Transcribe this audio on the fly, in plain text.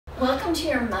Welcome to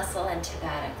your muscle and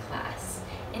Tabata class.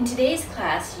 In today's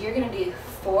class, you're going to do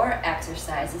 4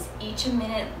 exercises, each a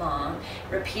minute long,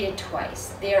 repeated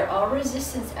twice. They are all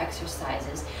resistance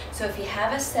exercises, so if you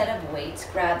have a set of weights,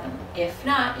 grab them. If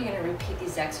not, you're going to repeat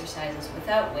these exercises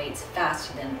without weights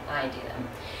faster than I do them.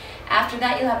 After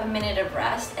that, you'll have a minute of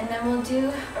rest, and then we'll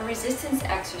do a resistance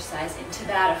exercise in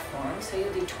Tabata form. So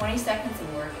you'll do 20 seconds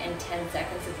of work and 10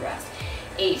 seconds of rest.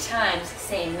 8 times,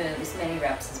 same move, as many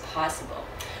reps as possible.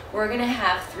 We're going to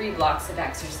have 3 blocks of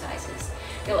exercises.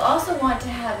 You'll also want to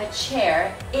have a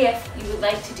chair if you would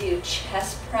like to do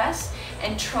chest press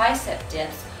and tricep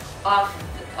dips off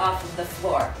of the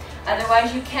floor.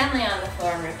 Otherwise, you can lay on the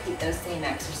floor and repeat those same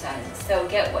exercises. So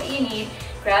get what you need,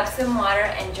 grab some water,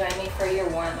 and join me for your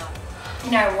warm-up.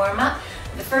 In our warm-up,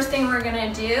 the first thing we're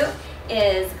going to do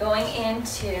is going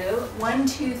into 1,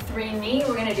 2, 3 knee.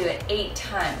 We're going to do it 8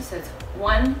 times. So it's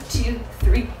 1, 2,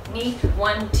 3 knee,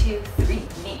 1, 2, 3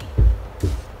 knee.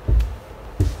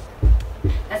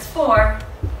 That's 4.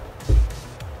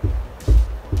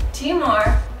 2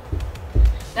 more.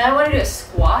 Now I want to do a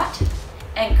squat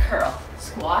and curl.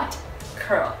 Squat,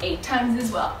 curl. 8 times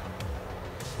as well.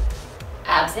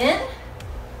 Abs in.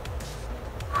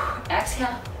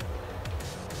 Exhale.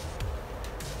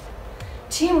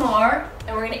 2 more,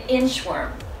 and we're going to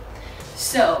inchworm.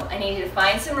 So I need you to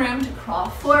find some room to crawl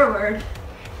forward.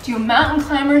 Do mountain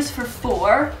climbers for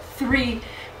 4, 3,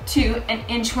 2, and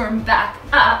inchworm back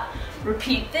up.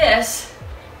 Repeat this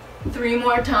 3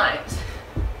 more times.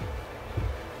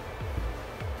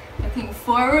 Looking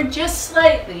forward just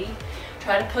slightly.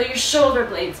 Try to pull your shoulder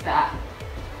blades back.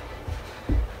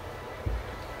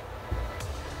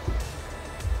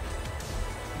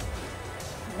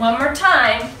 One more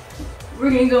time. We're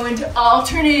going to go into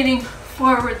alternating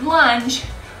forward lunge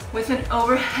with an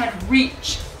overhead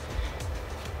reach.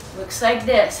 Looks like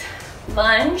this.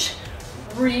 Lunge,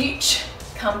 reach,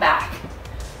 come back.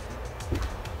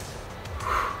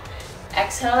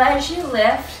 Exhale as you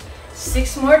lift.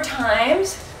 6 more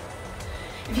times.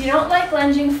 If you don't like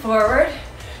lunging forward,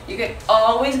 you could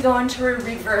always go into a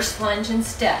reverse lunge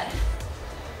instead.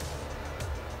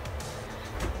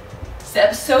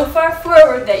 Step so far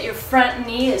forward that your front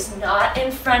knee is not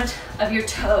in front of your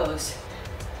toes.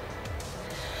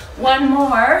 1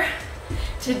 more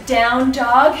to down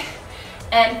dog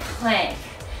and plank.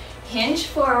 Hinge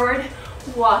forward,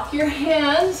 walk your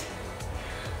hands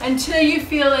until you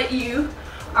feel that you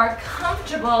are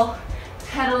comfortable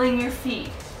pedaling your feet.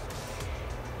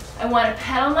 I want to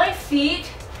pedal my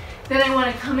feet, then I want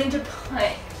to come into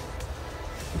plank.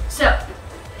 So,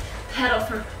 pedal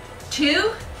for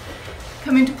 2,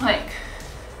 come into plank.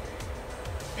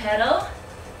 Pedal,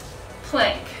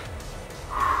 plank.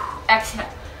 Exhale.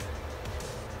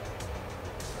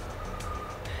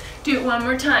 Do it 1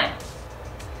 more time.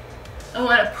 I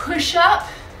want to push up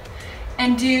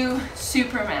and do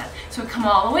Superman. So come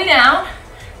all the way down,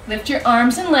 lift your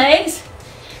arms and legs,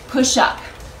 push up.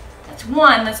 That's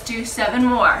 1, let's do 7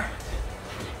 more.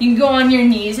 You can go on your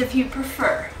knees if you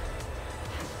prefer.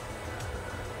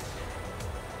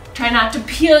 Try not to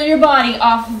peel your body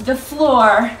off of the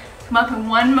floor. Come up in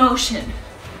 1 motion.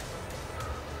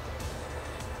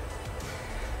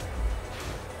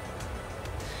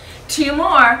 Two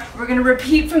more. We're going to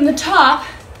repeat from the top.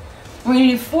 We're going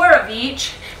to do 4 of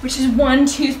each, which is 1,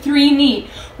 2, 3 knee.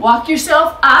 Walk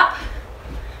yourself up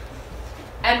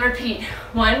and repeat.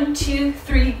 1, 2,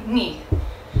 3 knee.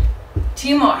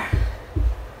 2 more.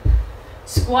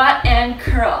 Squat and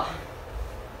curl.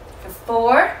 For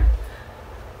 4.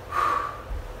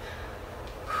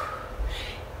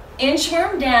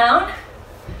 Inchworm down,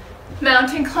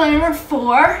 mountain climber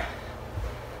 4,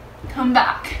 come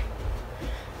back.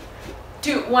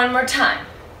 Do it 1 more time.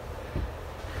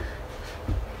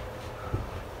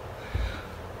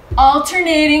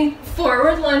 Alternating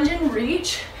forward lunge and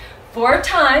reach 4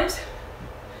 times.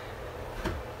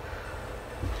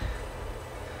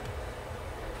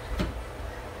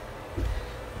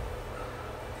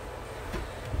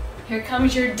 Here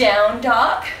comes your down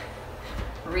dog,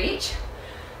 reach.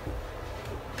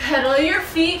 Pedal your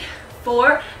feet,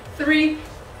 4, 3,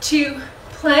 2,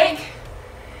 plank.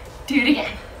 Do it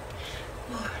again.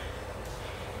 4.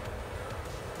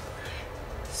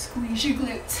 Squeeze your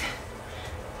glutes.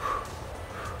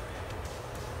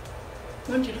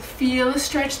 I want you to feel the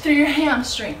stretch through your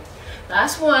hamstring.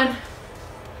 Last one.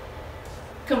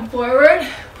 Come forward,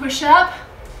 push up,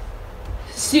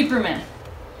 Superman.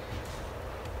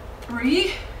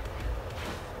 3,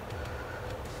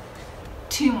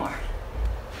 2 more.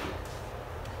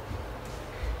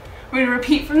 We're going to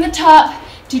repeat from the top,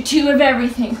 do 2 of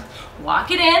everything. Walk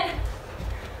it in.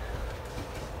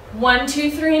 1,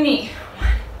 2, 3 knee. 1,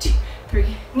 2,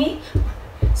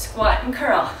 squat and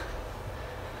curl.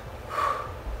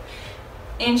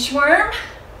 Inchworm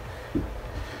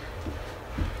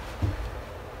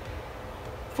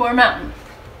for mountain.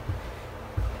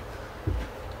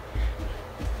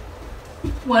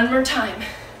 One more time.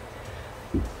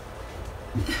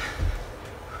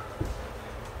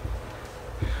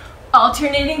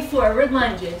 Alternating forward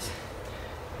lunges.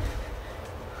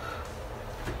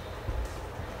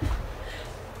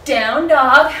 Down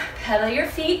dog, pedal your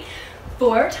feet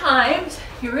 4 times.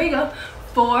 Here we go.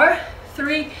 4,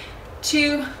 3,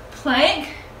 2, plank.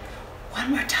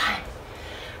 One more time.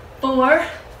 4,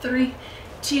 3,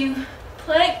 2,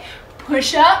 plank.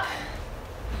 Push up.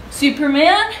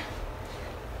 Superman.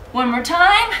 One more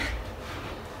time.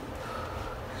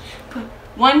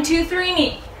 1, 2, 3,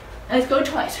 knee. Let's go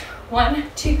twice. 1,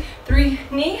 2, 3,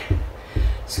 knee.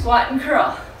 Squat and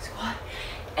curl. Squat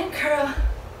and curl.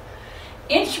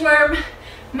 Inchworm,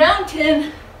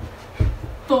 mountain.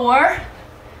 4.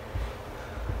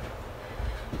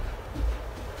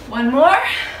 One more.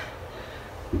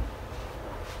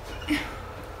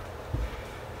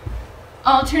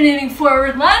 Alternating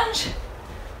forward lunge.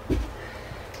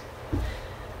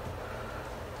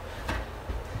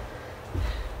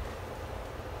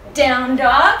 Down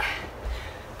dog.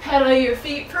 Pedal your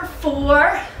feet for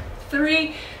 4,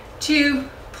 3, 2,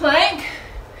 plank.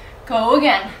 Go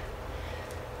again.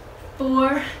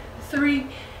 4, 3,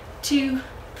 2,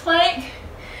 plank.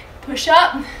 Push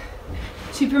up.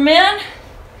 Superman.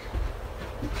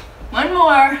 One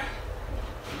more.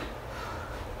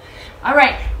 All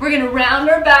right, we're gonna round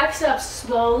our backs up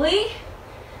slowly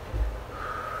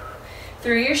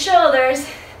through your shoulders.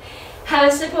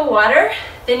 Have a sip of water.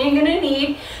 Then you're gonna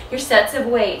need your sets of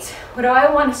weights. What do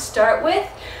I want to start with?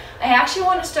 I actually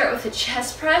want to start with a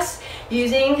chest press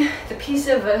using the piece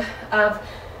of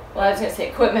well, I was gonna say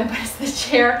equipment, but it's the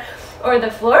chair or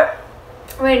the floor.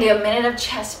 We're gonna do a minute of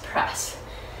chest press.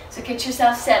 So get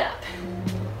yourself set up.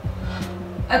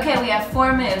 Okay, we have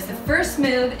 4 moves. The first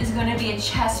move is going to be a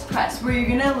chest press, where you're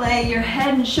going to lay your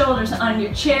head and shoulders on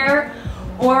your chair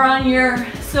or on your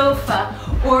sofa,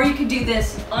 or you could do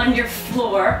this on your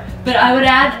floor, but I would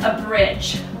add a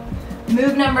bridge.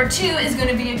 Move number 2 is going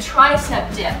to be a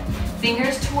tricep dip.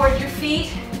 Fingers toward your feet,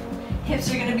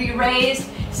 hips are going to be raised.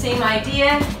 Same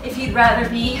idea if you'd rather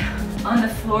be on the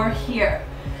floor here.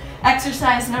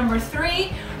 Exercise number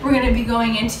 3, we're going to be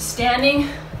going into standing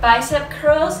bicep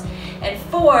curls. And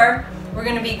 4, we're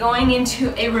going to be going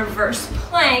into a reverse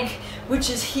plank,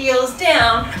 which is heels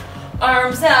down,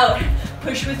 arms out,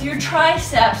 push with your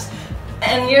triceps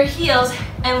and your heels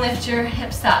and lift your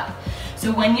hips up.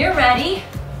 So when you're ready,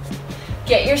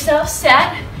 get yourself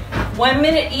set. 1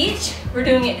 minute each. We're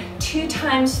doing it 2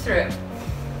 times through.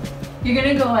 You're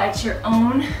going to go at your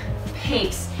own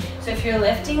pace. So if you're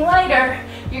lifting lighter,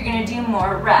 you're going to do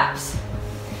more reps.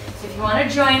 So if you want to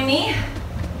join me,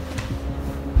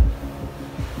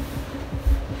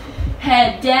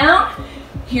 head down.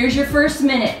 Here's your first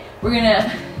minute. We're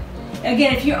gonna,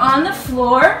 again, if you're on the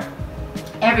floor,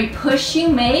 every push you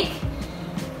make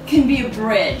can be a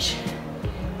bridge.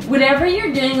 Whatever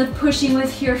you're doing with pushing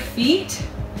with your feet,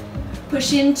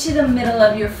 push into the middle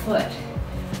of your foot.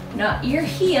 Not your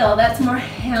heel, that's more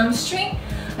hamstring.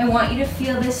 I want you to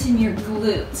feel this in your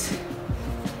glutes.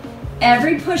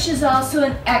 Every push is also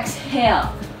an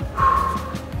exhale.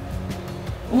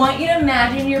 I want you to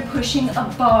imagine you're pushing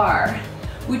a bar,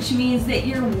 which means that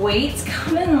your weights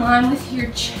come in line with your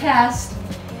chest.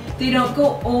 They don't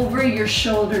go over your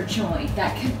shoulder joint.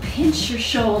 That can pinch your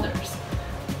shoulders.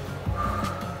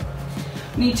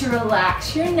 You need to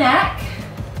relax your neck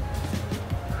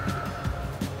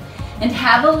and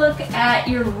have a look at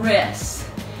your wrists.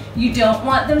 You don't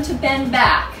want them to bend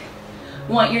back.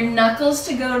 You want your knuckles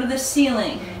to go to the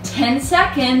ceiling. 10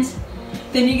 seconds.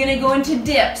 Then you're going to go into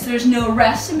dips. There's no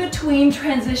rest in between.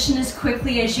 Transition as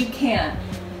quickly as you can.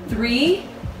 3,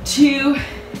 2,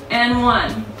 and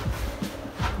 1.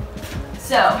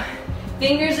 So,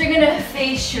 fingers are going to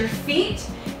face your feet.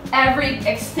 Every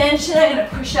extension, I'm going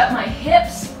to push up my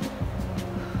hips.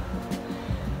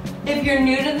 If you're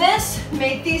new to this,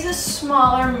 make these a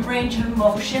smaller range of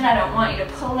motion. I don't want you to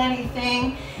pull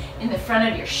anything in the front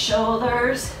of your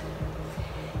shoulders.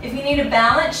 If you need a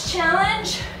balance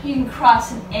challenge, you can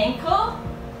cross an ankle.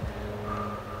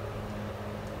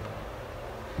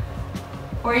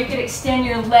 Or you could extend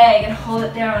your leg and hold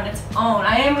it there on its own.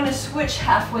 I am going to switch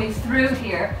halfway through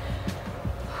here.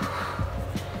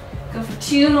 Go for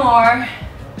 2 more.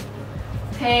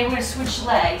 Okay, we're going to switch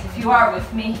legs if you are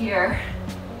with me here.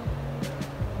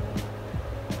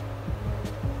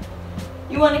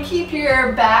 You want to keep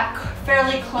your back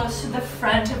fairly close to the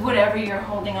front of whatever you're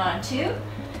holding on to.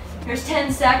 Here's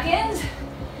 10 seconds.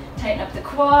 Tighten up the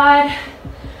quad.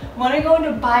 Want to go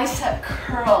into bicep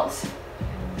curls.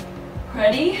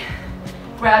 Ready?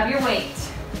 Grab your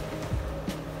weights.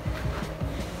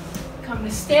 Come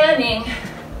to standing.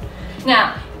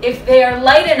 Now, if they are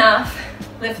light enough,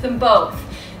 lift them both.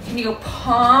 Can you go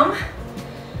palm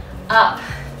up?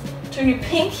 Turn your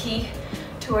pinky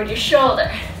toward your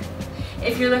shoulder.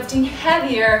 If you're lifting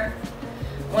heavier,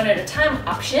 one at a time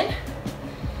option.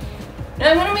 Now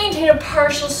I'm going to maintain a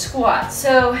partial squat.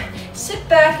 So sit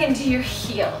back into your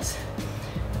heels.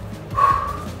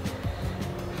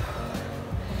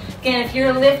 Again, if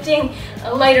you're lifting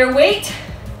a lighter weight,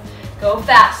 go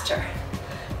faster.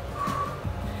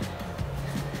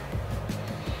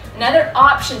 Another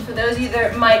option for those of you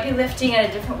that might be lifting at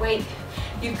a different weight,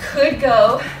 you could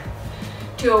go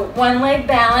to a one-leg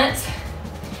balance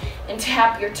and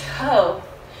tap your toe.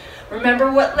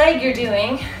 Remember what leg you're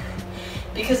doing,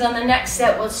 because on the next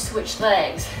set we'll switch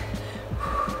legs.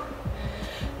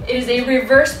 It is a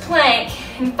reverse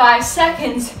plank. In 5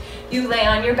 seconds, you lay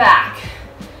on your back.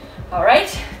 All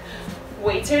right,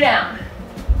 weights are down.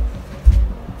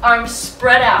 Arms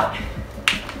spread out.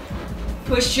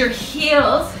 Push your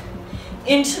heels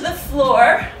into the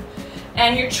floor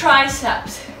and your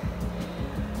triceps.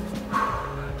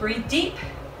 Breathe deep.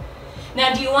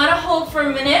 Now, do you want to hold for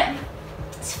a minute?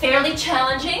 It's fairly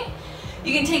challenging.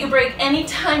 You can take a break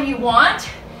anytime you want.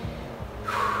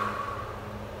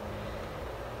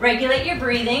 Regulate your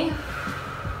breathing.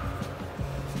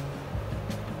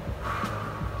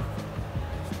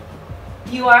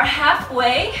 You are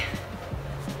halfway.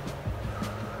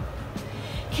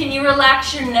 Can you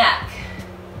relax your neck?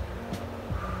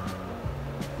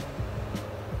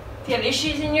 If you have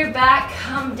issues in your back,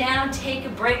 come down, take a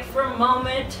break for a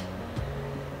moment.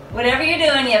 Whatever you're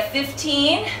doing, you have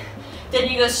 15, then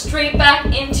you go straight back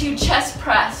into chest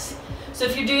press. So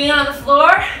if you're doing it on the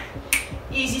floor,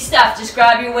 easy stuff. Just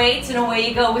grab your weights and away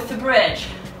you go with the bridge.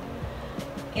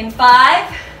 In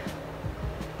 5,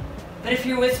 but if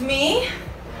you're with me,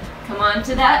 come on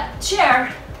to that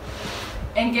chair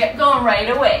and get going right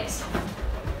away.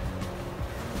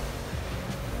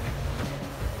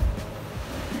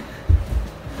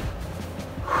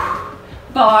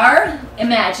 Bar,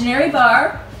 imaginary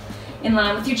bar, in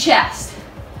line with your chest.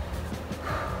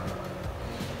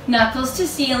 Knuckles to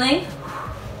ceiling.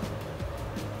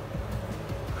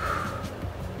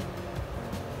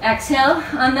 Exhale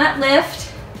on that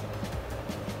lift.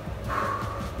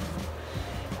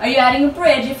 Are you adding a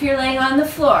bridge if you're laying on the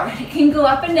floor? It can go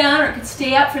up and down, or it can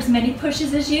stay up for as many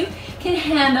pushes as you can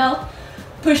handle.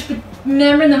 Push,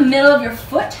 remember, in the middle of your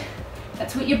foot.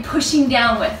 That's what you're pushing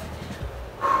down with.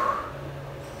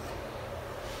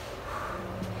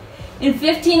 In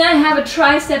 15, I have a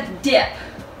tricep dip.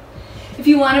 If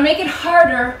you want to make it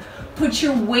harder, put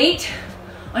your weight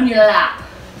on your lap.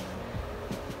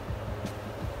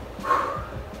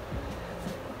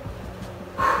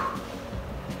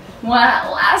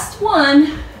 Last one.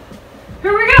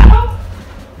 Here we go.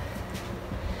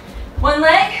 One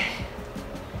leg.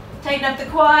 Tighten up the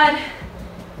quad.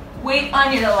 Weight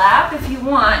on your lap if you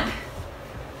want.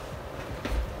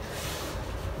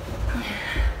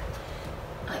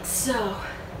 Like so.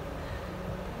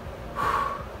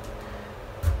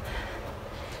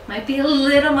 Might be a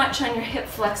little much on your hip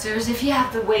flexors if you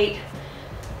have the weight.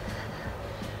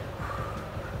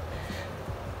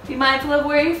 Be mindful of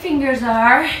where your fingers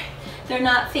are. They're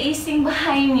not facing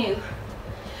behind you.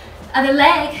 Other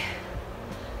leg.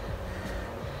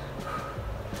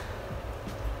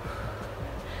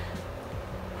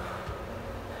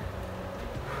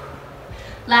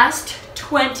 Last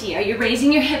 20. Are you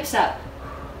raising your hips up?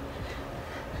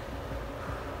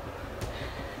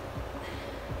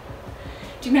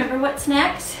 Do you remember what's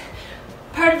next?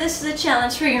 Part of this is a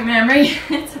challenge for your memory.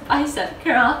 It's a bicep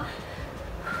curl.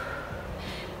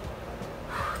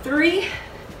 3,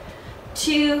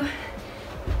 2,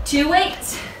 2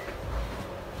 weights.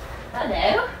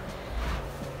 Hello.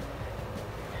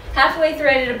 Halfway through,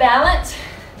 ready to balance.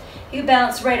 You can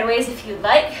balance right away if you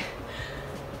like.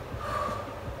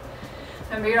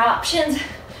 Remember your options,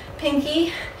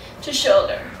 pinky to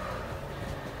shoulder.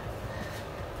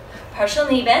 Partial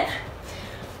knee bend.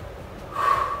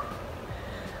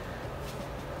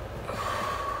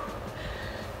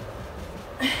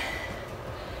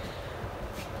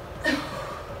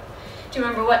 Do you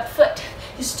remember what foot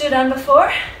you stood on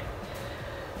before?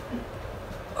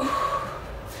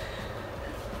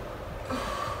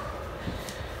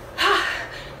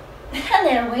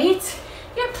 Hello, weights.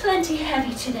 You're plenty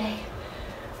heavy today.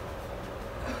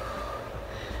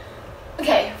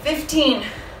 Okay, 15.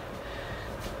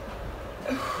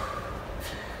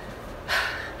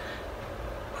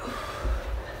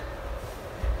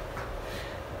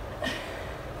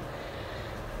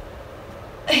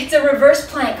 It's a reverse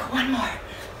plank. One more.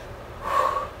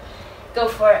 Go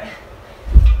for it.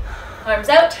 Arms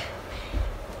out,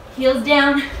 heels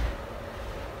down.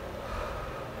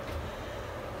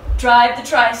 Drive the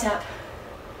tricep.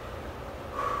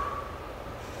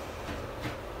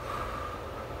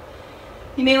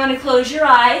 You may want to close your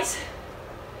eyes.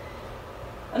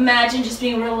 Imagine just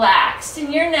being relaxed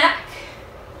in your neck,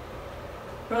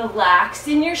 relaxed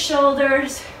in your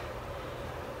shoulders.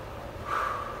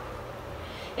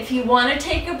 If you want to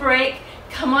take a break,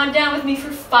 come on down with me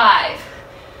for 5,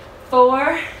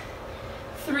 4,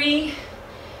 3,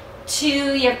 2.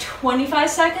 You have 25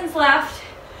 seconds left.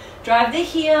 Drive the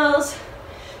heels,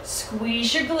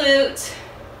 squeeze your glutes.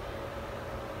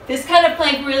 This kind of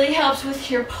plank really helps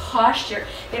with your posture.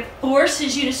 It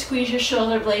forces you to squeeze your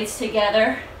shoulder blades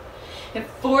together. It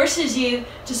forces you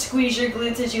to squeeze your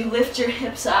glutes as you lift your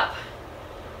hips up.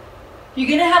 You're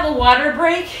gonna have a water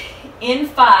break in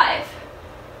 5.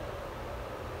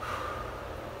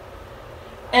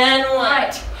 And 1.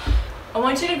 Right. I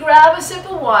want you to grab a sip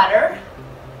of water.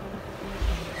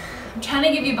 I'm trying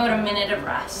to give you about a minute of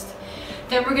rest.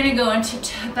 Then we're gonna go into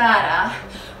Tabata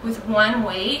with one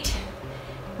weight.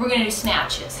 We're gonna do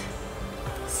snatches.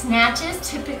 Snatches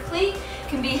typically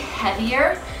can be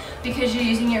heavier because you're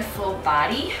using your full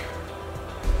body.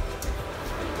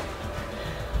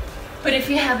 But if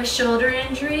you have a shoulder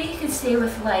injury, you can stay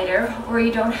with lighter, or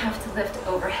you don't have to lift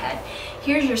overhead.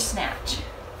 Here's your snatch.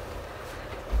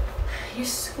 You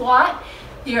squat,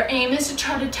 your aim is to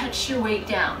try to touch your weight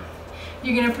down.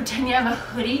 You're gonna pretend you have a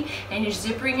hoodie and you're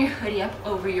zippering your hoodie up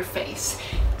over your face.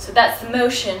 So that's the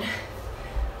motion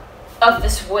of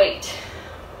this weight.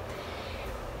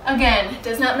 Again, it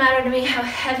does not matter to me how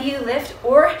heavy you lift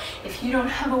or if you don't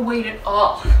have a weight at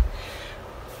all.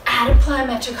 Add a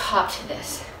plyometric hop to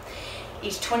this.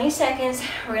 Each 20 seconds,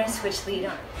 we're gonna switch lead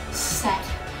on. Set,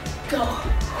 go.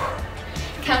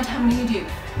 Count how many you do.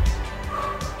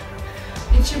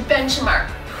 It's your benchmark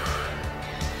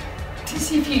to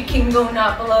see if you can go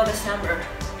not below this number.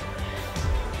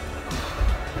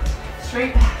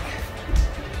 Straight back.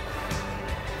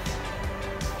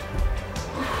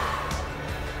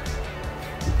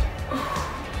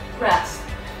 Rest.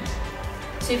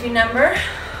 So if you number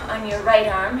on your right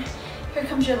arm, here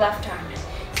comes your left arm.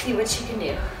 See what you can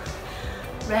do.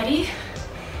 Ready,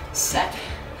 set,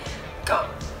 go.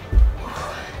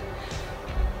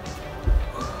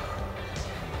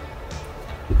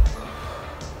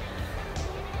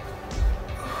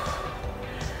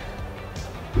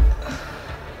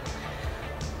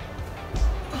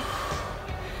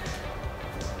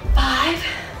 5,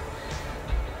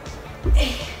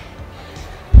 8.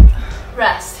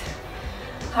 Rest.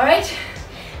 All right,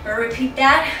 we'll repeat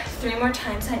that 3 more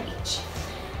times on each.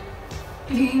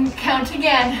 If you can count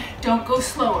again, don't go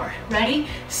slower. Ready,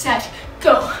 set,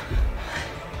 go.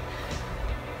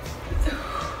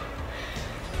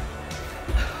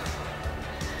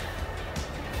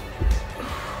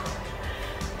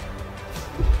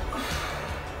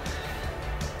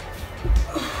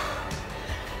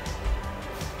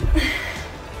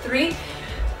 Three,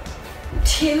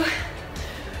 2,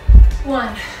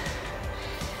 1.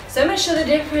 So I'm going to show the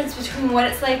difference between what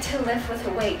it's like to lift with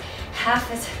a weight. Half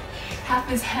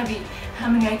is heavy. How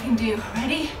many I can do?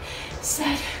 Ready,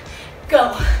 set,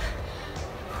 go.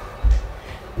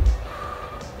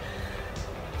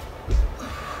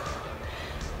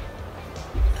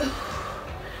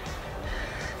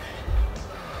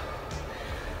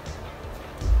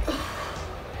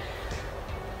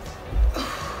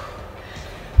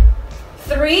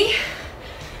 Three,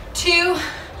 2,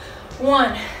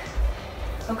 1.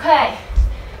 Okay,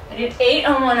 I did 8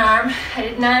 on one arm, I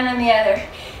did 9 on the other.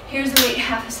 Here's the weight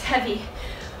half as heavy.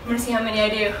 I'm gonna see how many I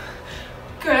do.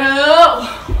 Go!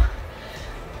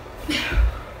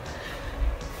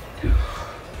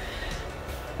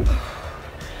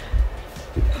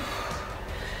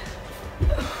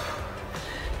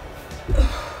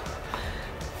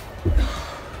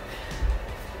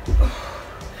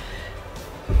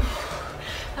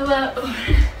 Hello.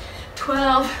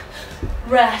 12,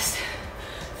 rest.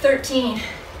 13,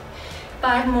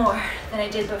 5 more than I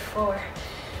did before.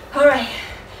 All right,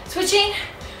 switching,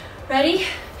 ready,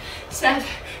 set,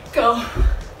 go.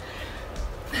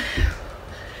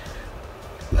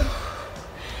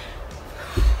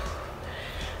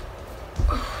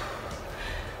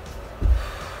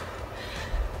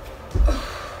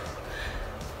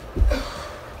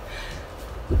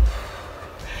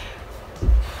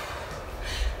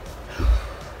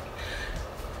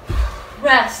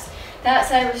 Rest. That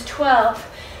side was 12.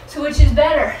 So which is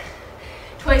better?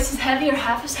 Twice as heavy or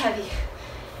half as heavy?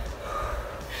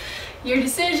 Your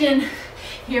decision.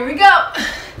 Here we go.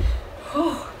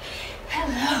 Oh,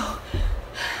 hello.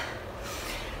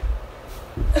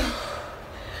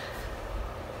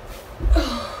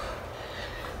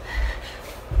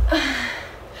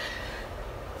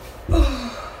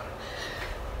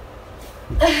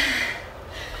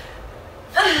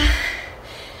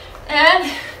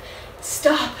 And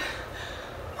stop.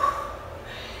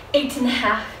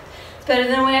 8.5. It's better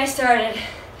than the way I started.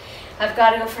 I've got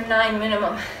to go for 9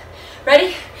 minimum.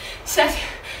 Ready, set,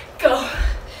 go.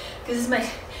 This is my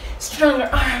stronger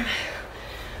arm.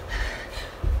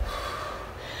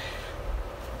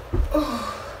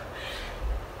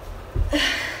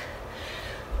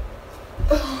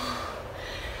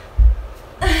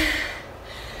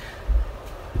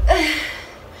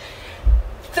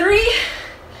 Three,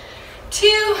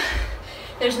 2,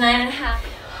 there's 9.5.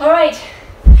 All right,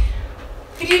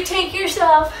 if you take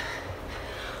yourself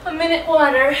a minute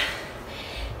water,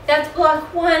 that's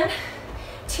block 1,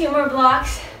 2 more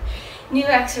blocks, new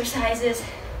exercises.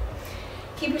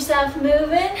 Keep yourself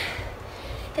moving,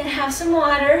 then have some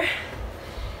water,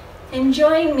 and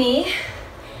join me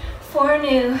for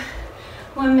new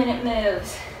 1-minute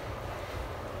moves.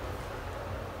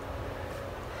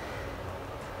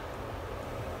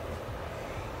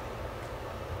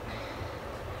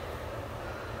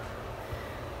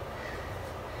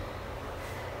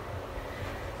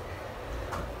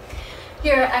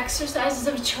 Here are exercises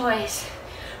of choice.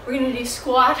 We're gonna do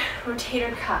squat,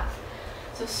 rotator cuff.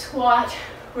 So squat,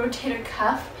 rotator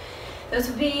cuff. Those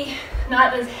will be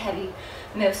not as heavy,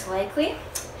 most likely.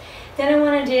 Then I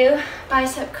wanna do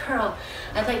bicep curl.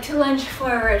 I'd like to lunge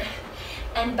forward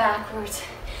and backwards.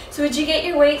 So would you get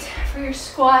your weight for your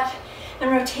squat and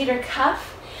rotator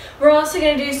cuff? We're also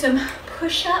gonna do some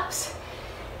push-ups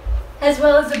as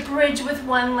well as a bridge with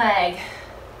one leg.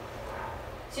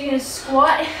 So you're gonna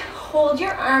squat, hold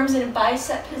your arms in a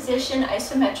bicep position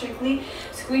isometrically,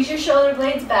 squeeze your shoulder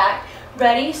blades back.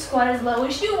 Ready, squat as low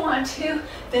as you want to,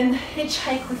 then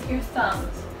hitchhike with your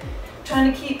thumbs.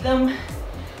 Trying to keep them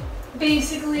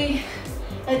basically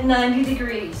at 90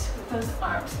 degrees with those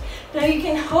arms. Now you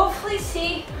can hopefully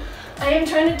see I am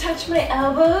trying to touch my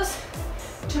elbows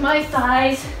to my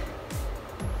thighs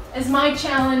as my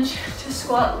challenge to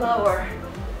squat lower.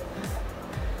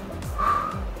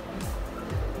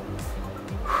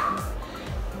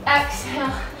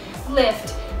 Exhale,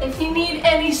 lift. If you need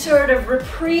any sort of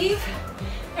reprieve,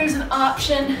 there's an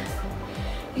option.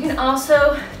 You can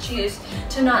also choose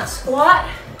to not squat,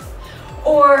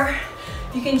 or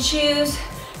you can choose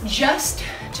just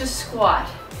to squat.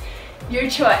 Your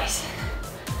choice.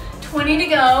 20 to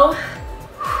go.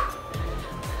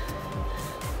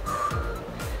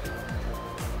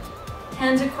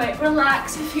 Hands are quite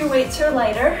relaxed if your weights are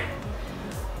lighter.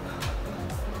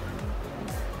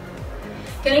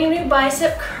 Getting a new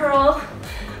bicep curl,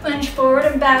 lunge forward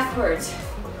and backwards.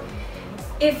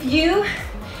 If you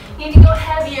need to go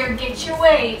heavier, get your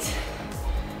weight.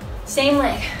 Same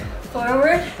leg,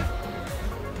 forward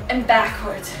and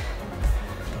backwards.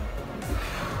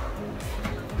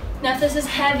 Now if this is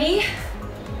heavy,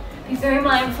 be very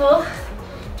mindful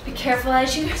to be careful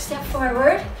as you step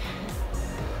forward.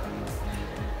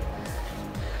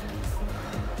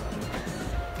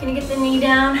 Gonna get the knee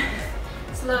down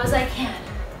as low as I can.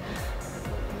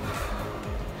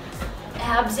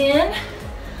 Abs in.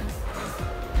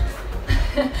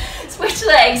 Switch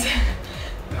legs.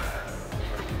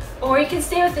 Or you can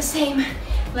stay with the same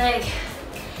leg.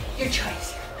 Your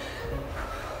choice.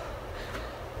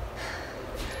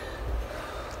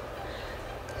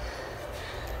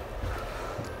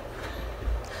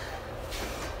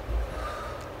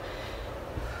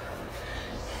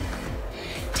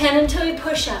 Until you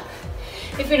push up.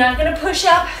 If you're not going to push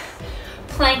up,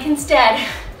 plank instead.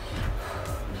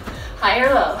 High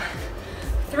or low.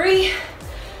 3,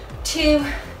 2,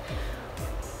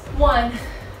 1.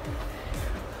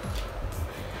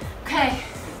 Okay.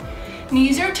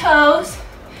 Knees or toes,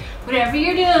 whatever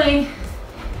you're doing.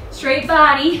 Straight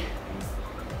body.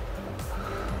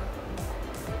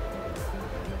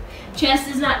 Chest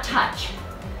does not touch.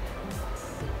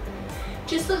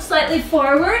 Just look slightly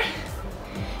forward.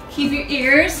 Keep your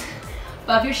ears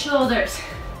above your shoulders.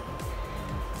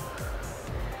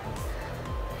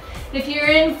 If you're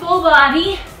in full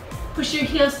body, push your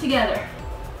heels together.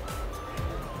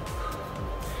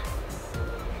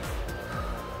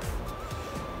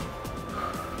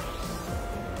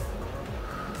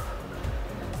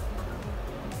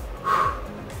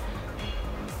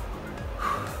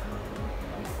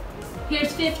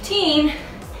 Here's 15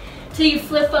 till you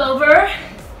flip over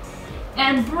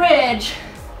and bridge.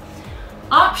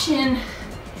 Option,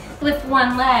 lift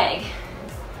one leg.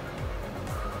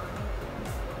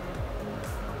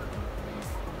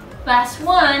 Last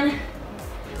one.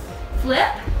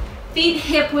 Flip, feet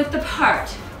hip width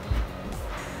apart.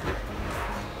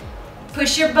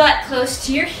 Push your butt close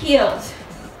to your heels.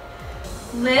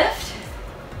 Lift,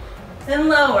 then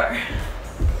lower.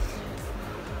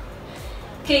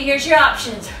 Okay, here's your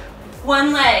options.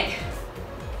 One leg.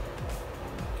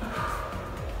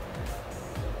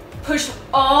 Push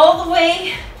all the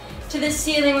way to the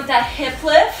ceiling with that hip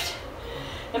lift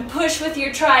and push with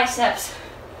your triceps.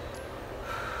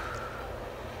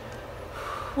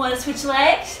 Want to switch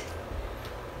legs?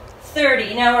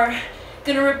 30. Now we're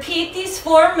going to repeat these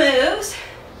 4 moves.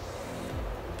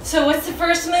 So what's the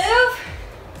first move?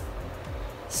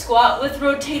 Squat with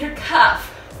rotator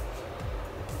cuff.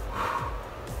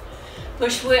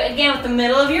 Push again with the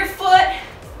middle of your foot.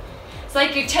 It's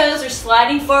like your toes are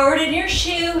sliding forward in your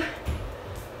shoe.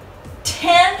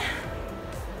 10.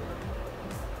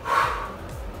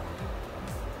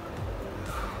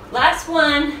 Last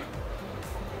one.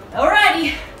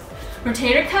 Alrighty.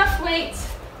 Rotator cuff weights.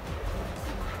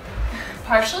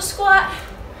 Partial squat.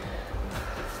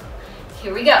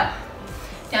 Here we go.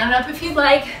 Down and up if you'd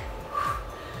like.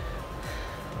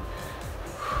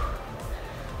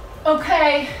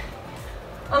 Okay.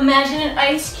 Imagine an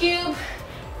ice cube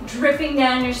dripping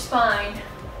down your spine.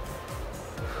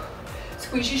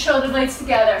 Squeeze your shoulder blades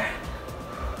together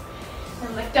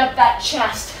and lift up that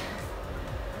chest.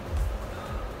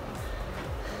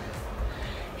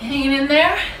 Hanging in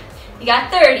there. You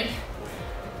got 30.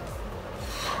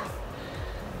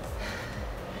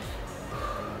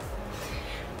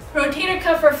 Rotator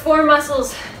cuff are 4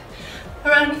 muscles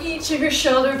around each of your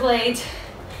shoulder blades.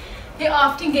 They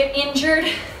often get injured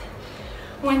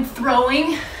when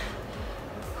throwing.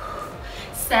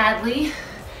 Sadly,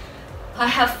 I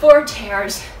have 4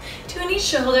 tears, 2 in each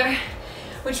shoulder,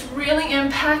 which really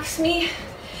impacts me,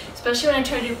 especially when I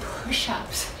try to do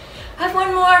push-ups. I have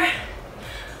 1 more.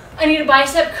 I need a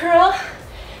bicep curl.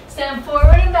 Stand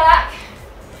forward and back.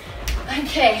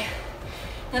 Okay,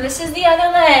 now this is the other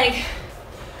leg.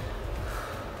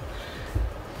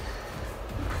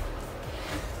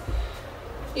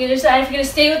 You decide if you're going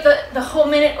to stay with the whole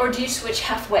minute or do you switch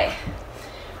halfway.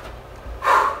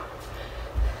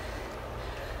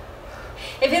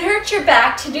 If it hurts your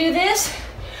back to do this,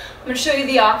 I'm going to show you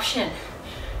the option.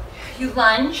 You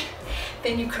lunge,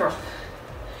 then you curl.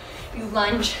 You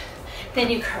lunge,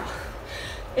 then you curl.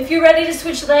 If you're ready to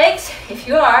switch legs, if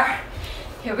you are,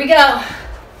 here we go.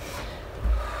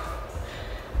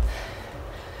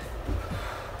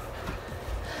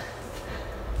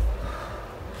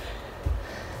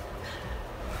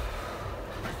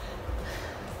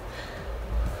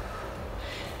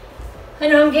 I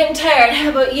know I'm getting tired. How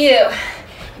about you?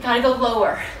 I gotta go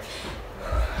lower.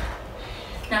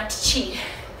 Not to cheat.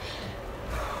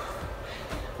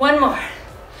 1 more.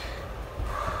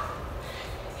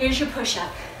 Here's your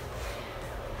push-up.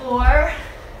 Or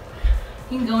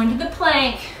you can go into the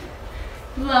plank,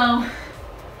 low,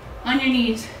 on your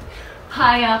knees,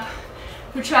 high up,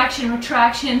 retraction,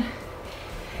 retraction,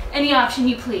 any option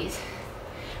you please.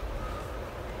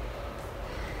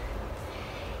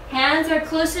 Hands are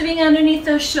close to being underneath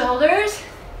those shoulders.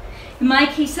 In my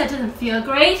case, that doesn't feel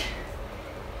great,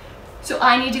 so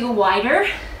I need to go wider.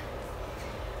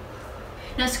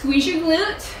 Now squeeze your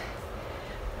glutes.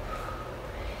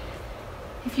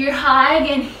 If you're high,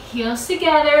 again, heels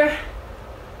together.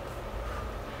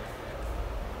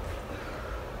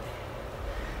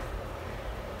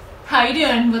 How you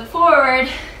doing? Look forward.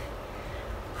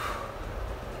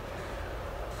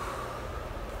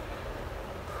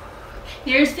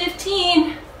 Here's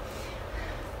 15.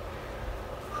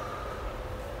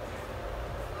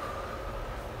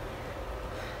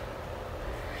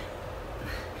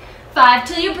 Five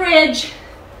till you bridge.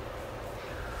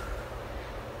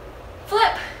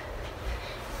 Flip.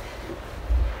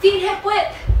 Feet hip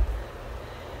width.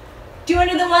 Do you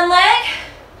want to do the 1 leg?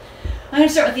 I'm going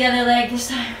to start with the other leg this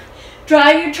time.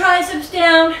 Drive your triceps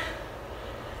down.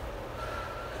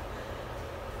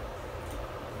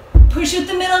 Push with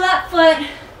the middle of that foot.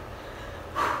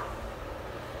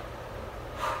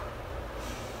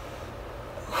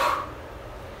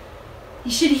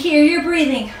 You should hear your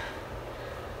breathing.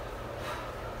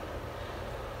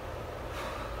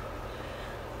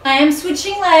 I am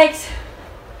switching legs.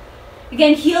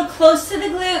 Again, heel close to the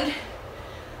glute.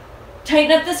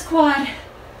 Tighten up this quad.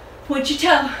 Point your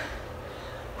toe.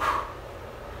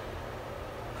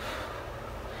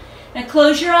 Now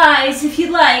close your eyes if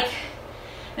you'd like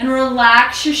and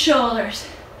relax your shoulders.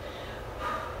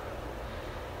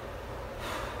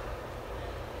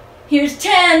 Here's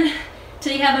 10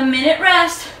 till you have a minute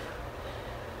rest.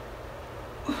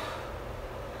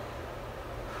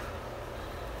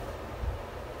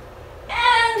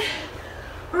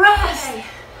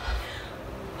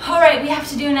 right, we have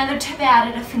to do another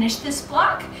Tabata to finish this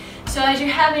block. So as you're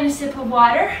having a sip of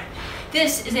water,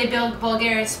 this is a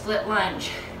Bulgarian split lunge.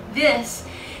 This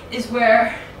is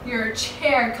where your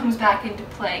chair comes back into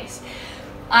place.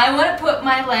 I want to put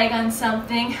my leg on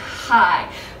something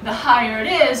high. The higher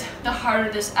it is, the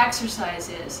harder this exercise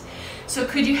is. So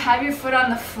could you have your foot on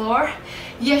the floor?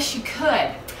 Yes, you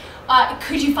could.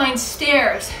 Could you find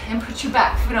stairs and put your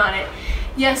back foot on it?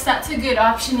 Yes, that's a good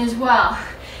option as well.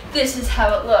 This is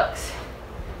how it looks.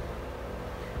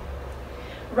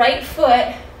 Right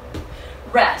foot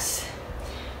rests.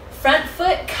 Front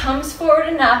foot comes forward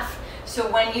enough so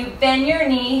when you bend your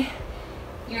knee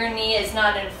is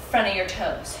not in front of your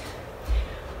toes.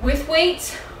 With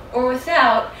weights or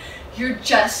without, you're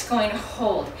just going to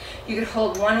hold. You could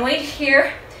hold one weight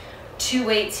here, 2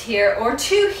 weights here, or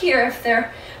 2 here if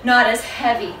they're not as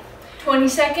heavy. 20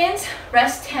 seconds,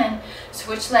 rest 10,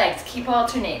 switch legs, keep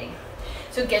alternating.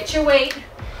 So get your weight,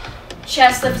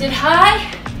 chest lifted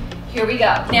high, here we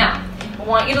go. Now, I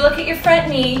want you to look at your front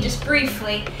knee just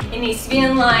briefly. It needs to be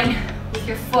in line with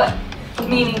your foot,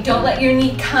 meaning don't let your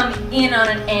knee come in on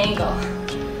an angle.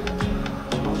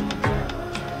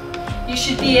 You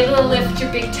should be able to lift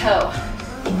your big toe.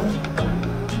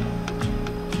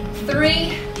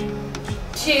 3,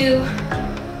 2,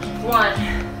 1.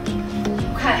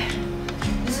 Okay,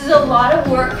 this is a lot of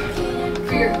work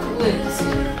for your glutes.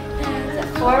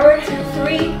 Step forward,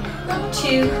 3,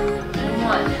 2,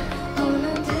 1.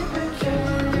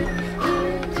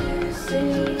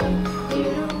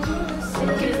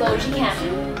 Get as low as you can.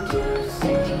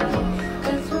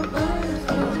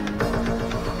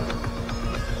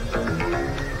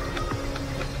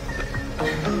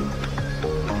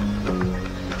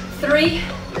 3,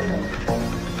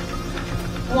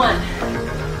 1.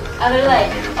 Other leg.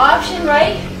 Option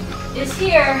right is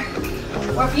here.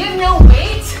 Or if you have no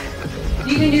weight,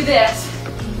 you can do this.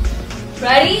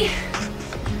 Ready?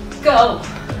 Go.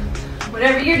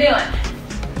 Whatever you're doing.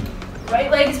 Right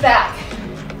leg's back.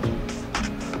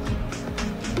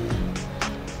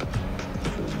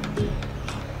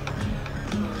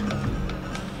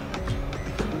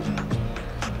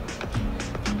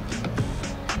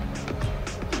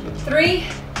 Three,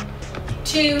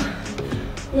 2,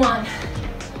 1.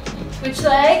 Switch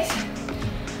legs.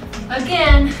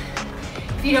 Again,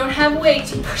 if you don't have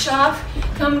weights, you push off,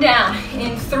 come down.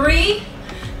 In 3,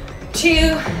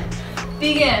 2,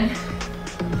 begin.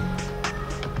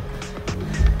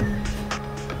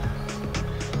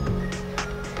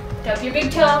 Up your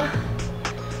big toe,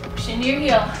 push into your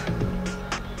heel.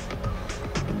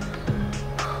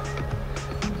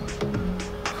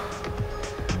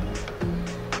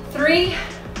 3,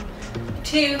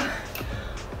 2,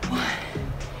 1.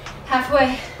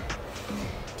 Halfway.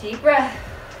 Deep breath.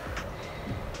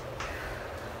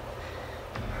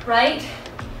 Right,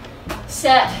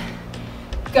 set,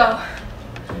 go.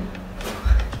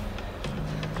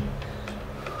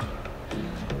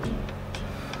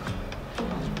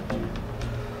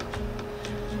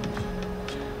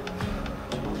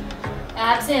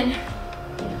 Abs in.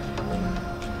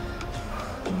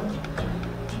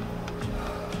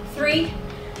 3,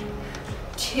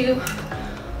 2, 1.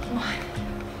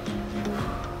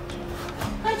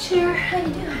 Not sure how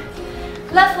you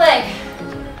doing. Left leg.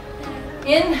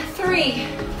 In 3,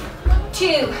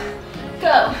 2,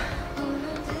 go.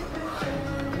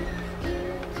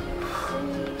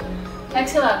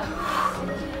 Exhale up.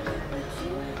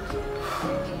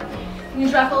 You can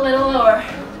drop a little lower.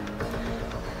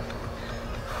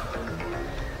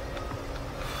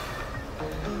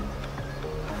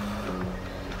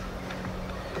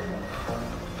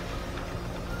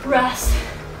 Rest.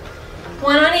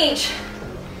 1 on each.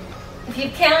 If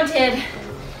you've counted,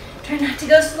 try not to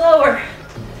go slower.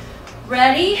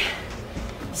 Ready,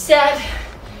 set,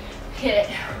 hit it.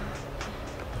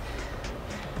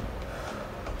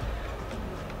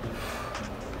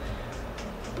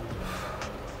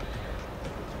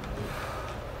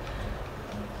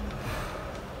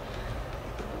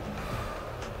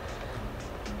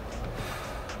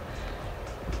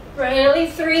 Ready,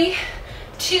 3,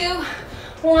 2,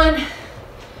 1.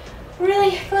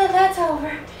 Really glad that's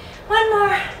over. 1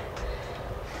 more.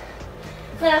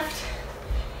 Left.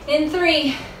 In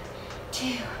 3, 2,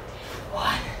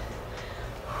 1.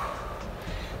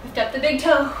 Lift up the big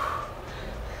toe.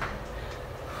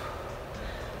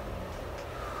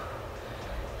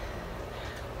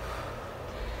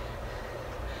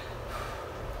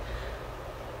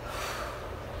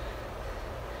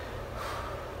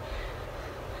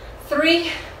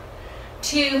 Three,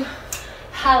 2,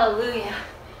 hallelujah.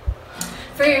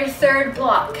 For your third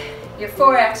block, your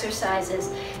 4 exercises,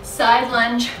 side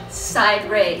lunge, side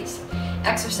raise.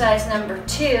 Exercise number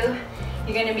 2, you're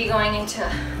going to be going into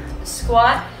a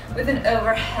squat with an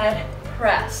overhead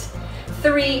press.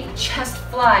 3, chest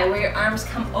fly, where your arms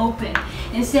come open.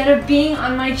 Instead of being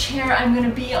on my chair, I'm going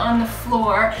to be on the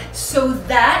floor so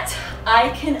that I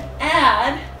can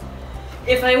add,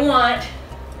 if I want,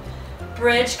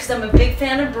 bridge, because I'm a big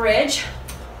fan of bridge,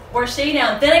 or stay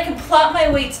down. Then I can plop my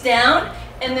weights down,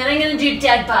 and then I'm going to do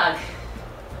dead bug.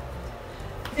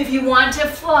 If you want to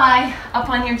fly up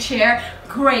on your chair,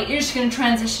 great. You're just going to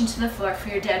transition to the floor for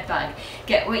your dead bug.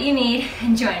 Get what you need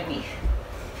and join me.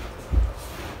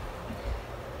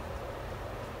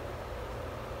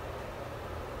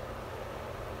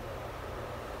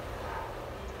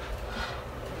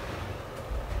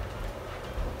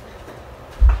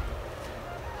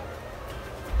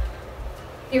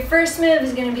 Your first move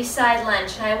is going to be side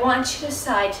lunge, and I want you to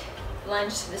side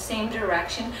lunge to the same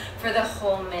direction for the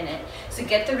whole minute. So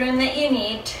get the room that you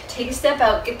need, take a step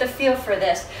out, get the feel for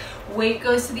this. Weight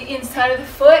goes to the inside of the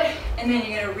foot, and then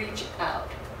you're going to reach out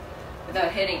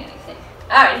without hitting anything.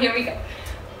 All right, here we go.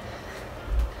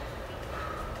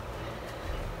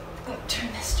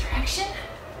 Turn this direction.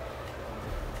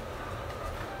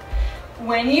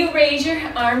 When you raise your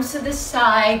arms to the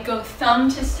side, go thumb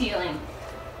to ceiling.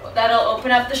 That'll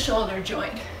open up the shoulder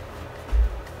joint.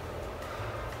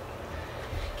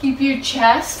 Keep your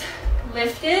chest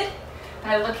lifted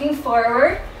by looking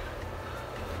forward.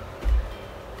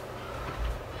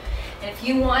 And if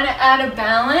you want to add a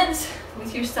balance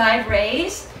with your side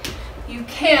raise, you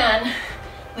can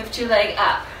lift your leg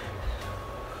up.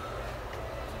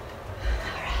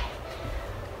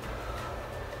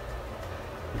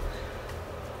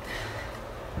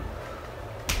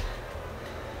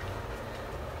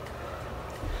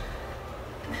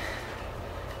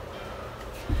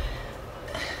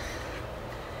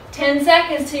 10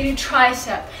 seconds to do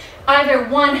tricep. Either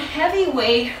one heavy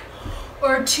weight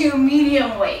or 2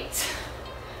 medium weights.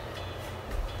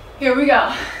 Here we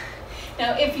go.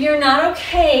 Now, if you're not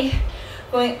okay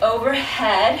going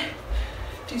overhead,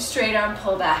 do straight arm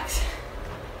pullbacks.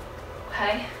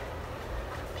 Okay?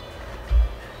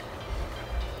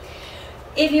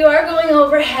 If you are going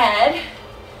overhead,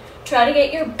 try to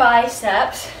get your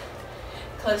biceps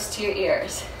close to your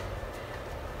ears.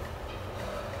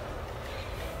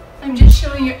 I'm just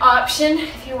showing you option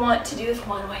if you want to do with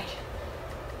one weight.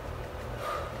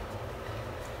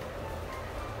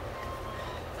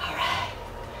 All right.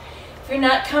 If you're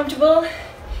not comfortable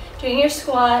doing your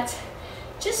squats,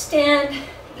 just stand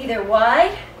either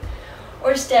wide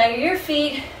or stagger your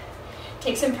feet.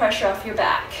 Take some pressure off your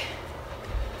back.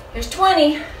 Here's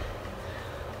 20.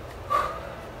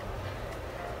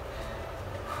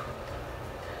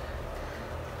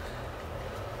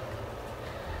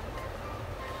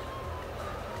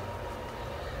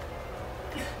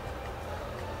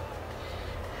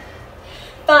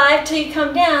 Five till you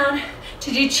come down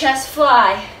to do chest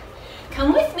fly.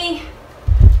 Come with me.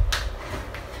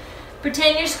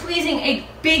 Pretend you're squeezing a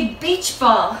big beach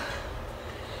ball.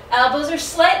 Elbows are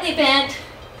slightly bent.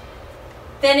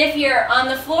 Then if you're on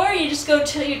the floor, you just go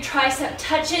till your tricep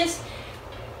touches.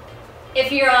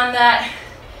 If you're on that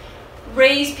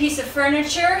raised piece of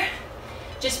furniture,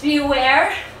 just be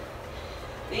aware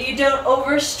that you don't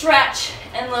overstretch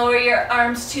and lower your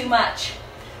arms too much.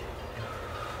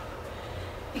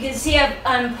 You can see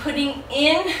I'm putting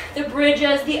in the bridge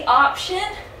as the option.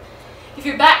 If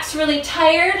your back's really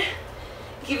tired,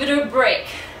 give it a break.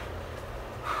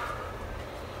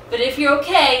 But if you're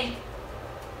okay,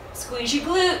 squeeze your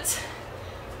glutes.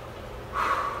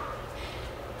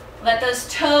 Let those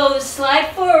toes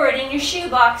slide forward in your shoe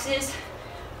boxes.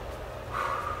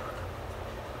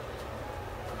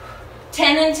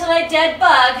 10 until I dead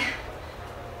bug.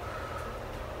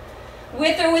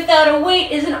 With or without a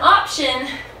weight is an option.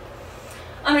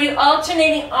 I'm going to do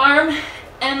alternating arm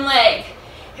and leg.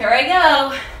 Here I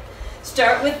go.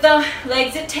 Start with the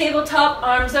legs at tabletop,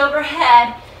 arms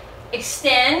overhead.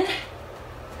 Extend.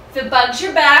 If it bugs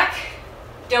your back,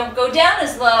 don't go down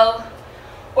as low,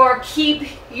 or keep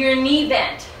your knee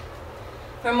bent.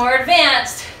 For more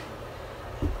advanced,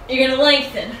 you're going to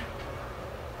lengthen.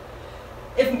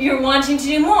 If you're wanting to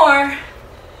do more,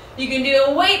 you can do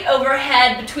a weight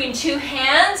overhead between 2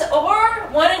 hands or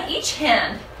one in each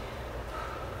hand.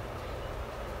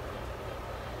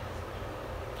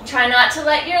 Try not to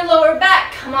let your lower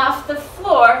back come off the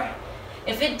floor.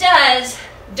 If it does,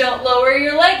 don't lower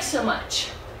your legs so much.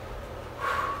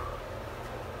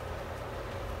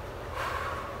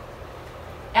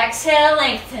 Exhale,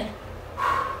 lengthen.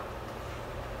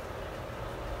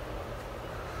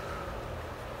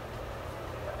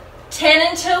 Ten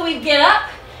until we get up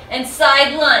and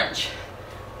side lunge.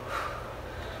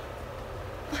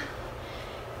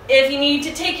 If you need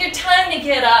to take your time to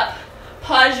get up,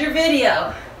 pause your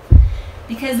video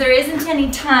because there isn't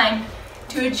any time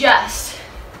to adjust.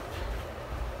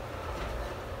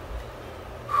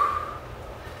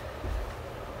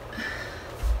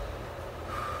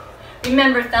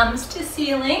 Remember, thumbs to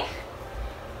ceiling.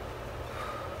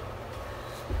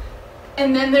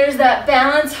 And then there's that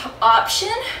balance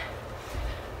option.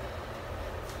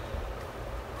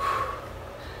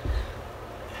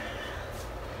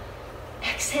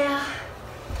 Exhale.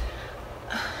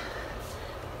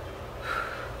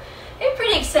 I'm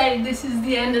pretty excited this is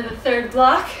the end of the third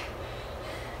block.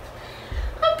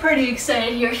 I'm pretty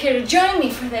excited you're here to join me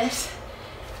for this.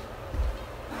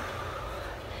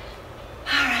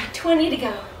 All right, 20 to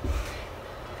go.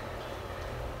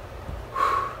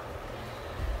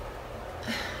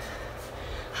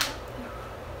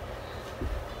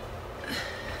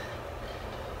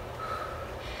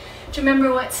 Do you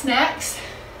remember what's next?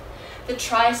 The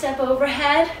tricep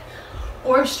overhead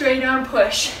or straight arm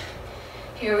push.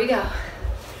 Here we go.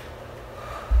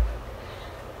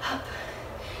 Up.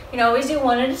 You can always do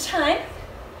one at a time.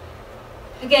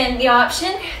 Again, the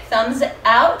option, thumbs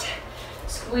out,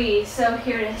 squeeze. So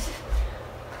here it is.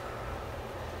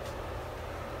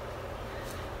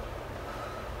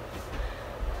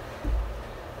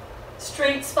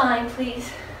 Straight spine,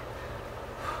 please.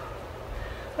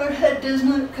 Our head does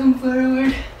not come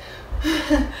forward.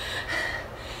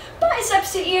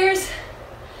 Biceps to ears.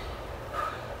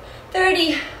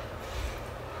 30.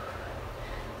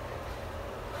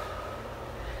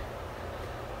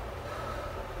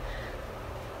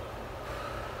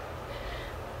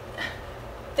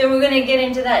 Then we're going to get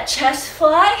into that chest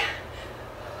fly.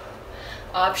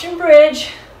 Option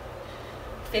bridge.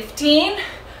 15.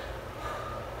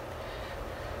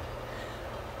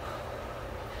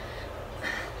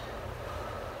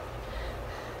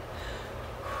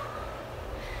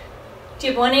 Do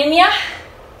you have one in ya?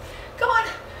 Come on,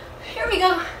 here we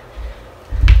go.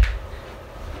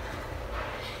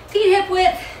 Feet hip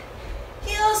width,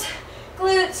 heels,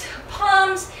 glutes,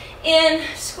 palms in,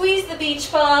 squeeze the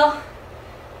beach ball.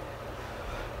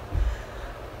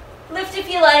 Lift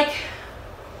if you like.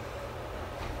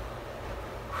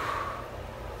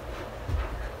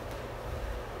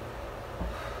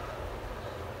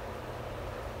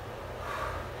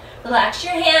 Relax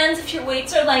your hands if your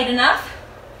weights are light enough.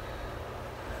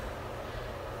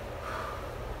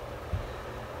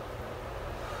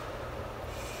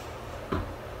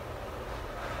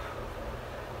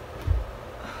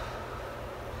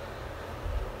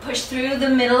 Push through the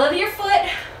middle of your foot.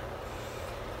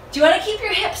 Do you want to keep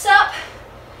your hips up?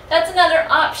 That's another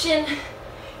option.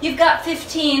 You've got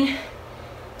 15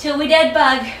 till we dead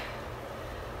bug.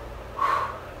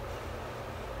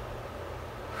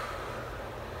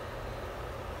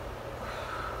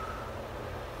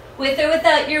 With or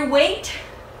without your weight.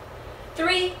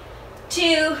 3,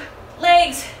 2,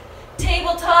 legs,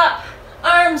 tabletop,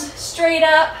 arms straight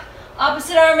up,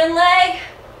 opposite arm and leg.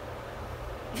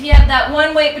 If you have that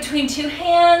one weight between two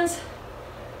hands.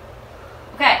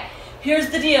 Okay, here's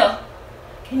the deal.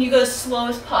 Can you go as slow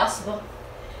as possible?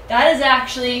 That is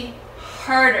actually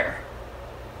harder.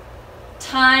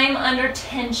 Time under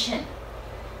tension.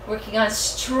 Working on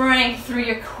strength through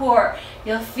your core.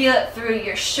 You'll feel it through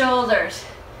your shoulders.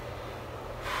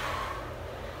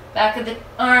 Back of the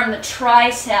arm, the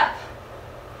tricep.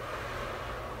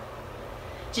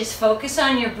 Just focus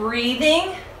on your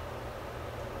breathing.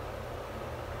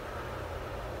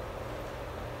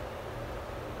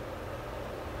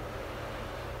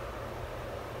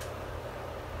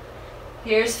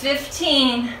 Here's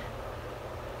 15.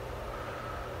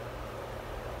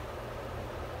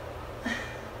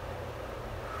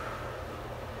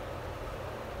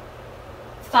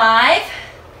 Five.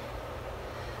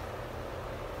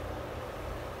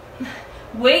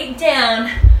 Weight down.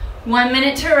 1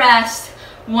 minute to rest.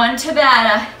 1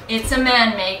 Tabata. It's a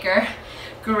man maker.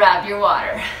 Grab your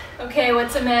water. Okay,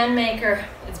 what's a man maker?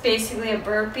 It's basically a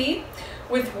burpee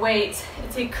with weights.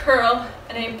 It's a curl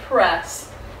and a press.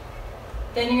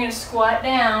 Then you're going to squat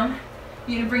down.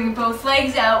 You're going to bring both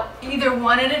legs out, either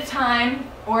one at a time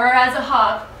or as a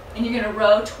hop. And you're going to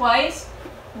row twice,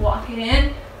 walk it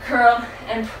in, curl,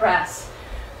 and press.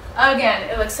 Again,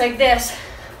 it looks like this.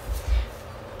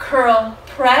 Curl,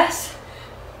 press,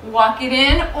 walk it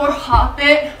in or hop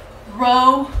it,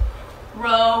 row,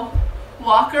 row,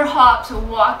 walk or hop, so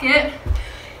walk it.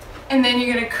 And then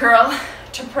you're going to curl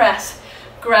to press.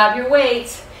 Grab your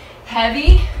weights,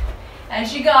 heavy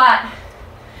as you got.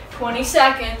 20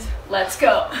 seconds, let's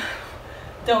go.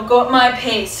 Don't go at my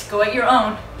pace, go at your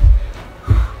own.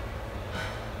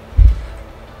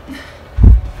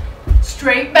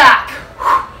 Straight back,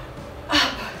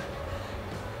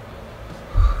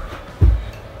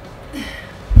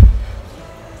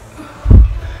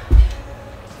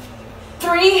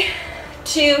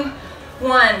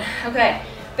 Okay,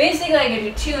 basically I can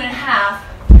do 2.5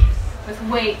 with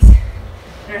weights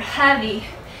that are heavy.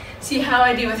 See how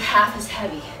I do with half as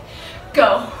heavy.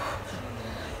 Go.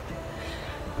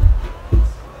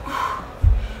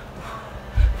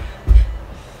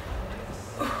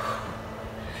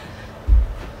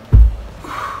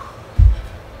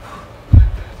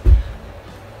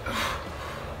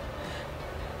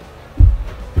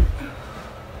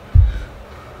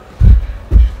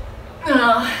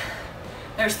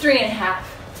 There's 3.5.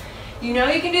 You know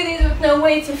you can do these with no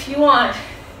weights if you want.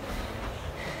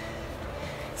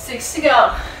 6 to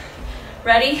go.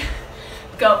 Ready?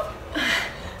 Go.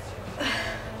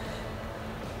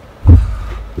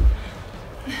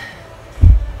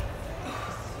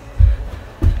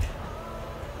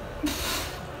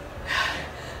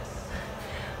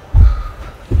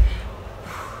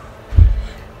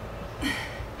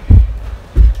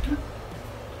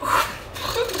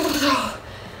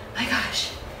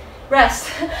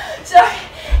 Rest. Sorry.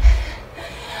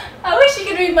 I wish you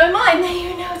could read my mind. Now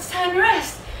you know it's time to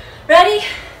rest. Ready,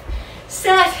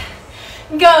 set,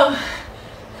 go.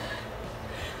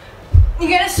 You're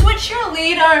gonna switch your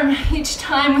lead arm each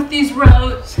time with these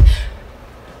rows.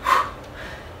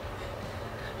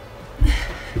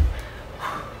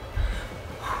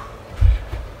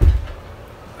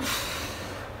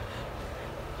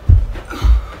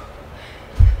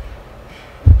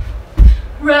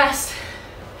 Rest.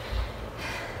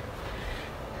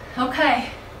 Okay,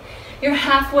 you're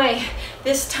halfway.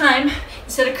 This time,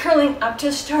 instead of curling up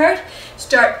to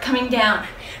start coming down.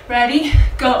 Ready?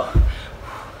 Go.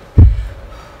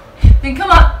 Then come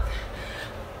up.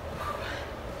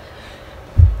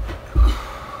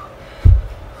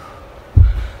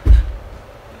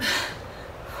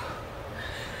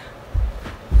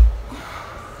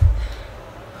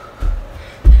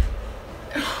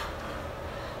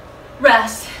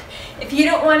 Rest. If you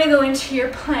don't want to go into your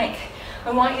plank, I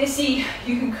want you to see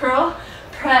you can curl,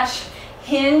 press,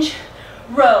 hinge,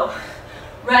 row.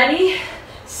 Ready,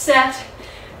 set,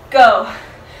 go.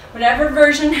 Whatever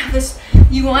version of this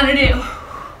you want to do.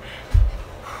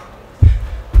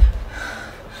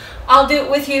 I'll do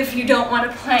it with you if you don't want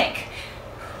to plank.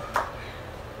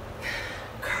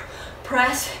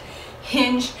 Press,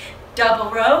 hinge, double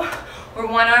row, or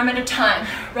one arm at a time.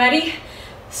 Ready,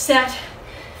 set,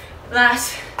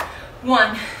 last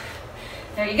one.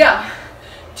 There you go.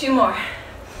 2 more.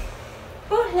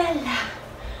 Ooh la la.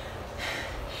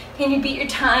 Can you beat your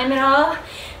time at all?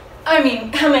 I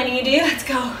mean, how many you do? Let's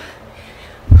go.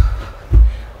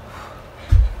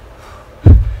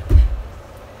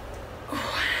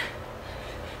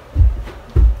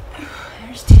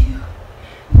 There's 2.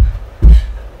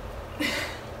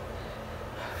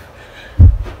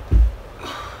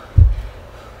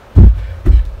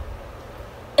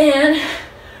 And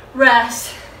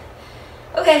rest.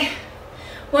 Okay,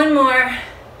 one more.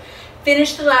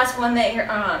 Finish the last one that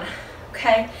you're on,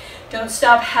 okay? Don't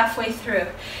stop halfway through.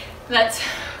 Let's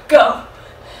go.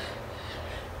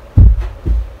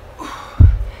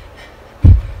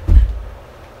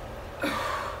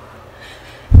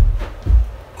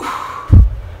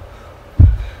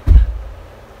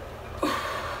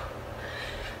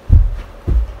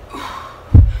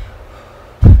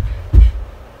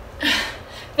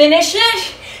 Finish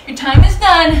it. Your time is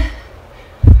done.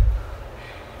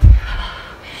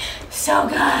 So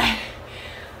good.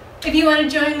 If you want to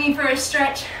join me for a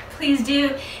stretch, please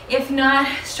do. If not,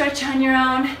 stretch on your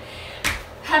own.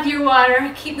 Have your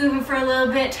water. Keep moving for a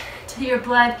little bit till your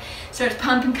blood starts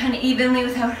pumping kind of evenly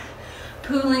without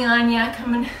pooling on you,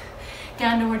 coming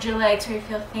down towards your legs where you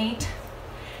feel faint.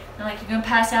 Not like you're going to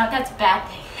pass out. That's a bad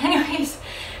thing. Anyways,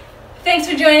 thanks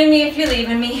for joining me if you're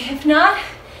leaving me. If not,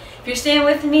 if you're staying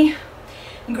with me,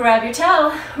 grab your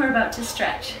towel. We're about to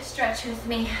stretch. Stretch with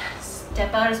me.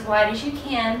 Step out as wide as you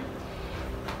can.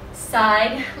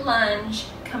 Side lunge.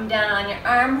 Come down on your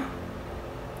arm,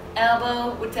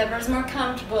 elbow, whichever is more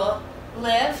comfortable.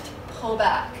 Lift, pull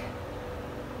back.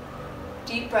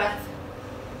 Deep breath.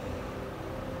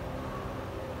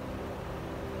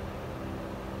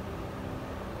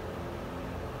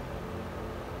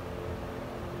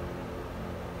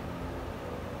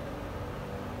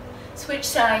 Switch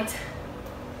sides.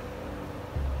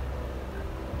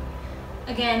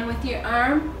 Again, with your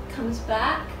arm, comes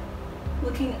back,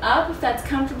 looking up if that's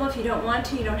comfortable. If you don't want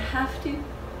to, you don't have to.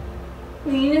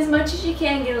 Lean as much as you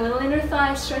can, get a little inner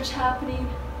thigh stretch happening,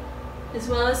 as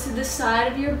well as to the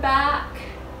side of your back,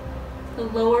 the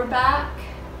lower back.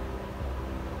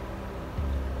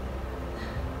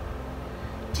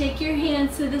 Take your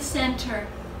hands to the center.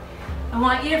 I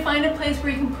want you to find a place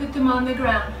where you can put them on the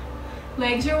ground.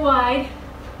 Legs are wide.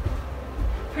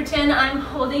 Pretend I'm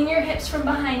holding your hips from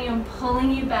behind you and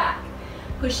pulling you back.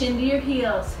 Push into your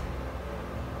heels.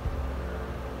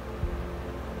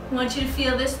 I want you to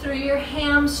feel this through your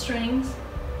hamstrings.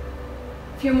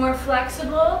 If you're more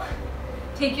flexible,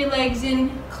 take your legs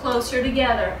in closer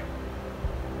together.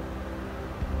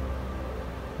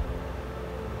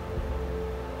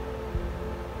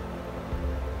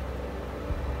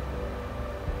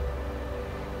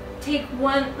 Take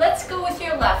one, let's go with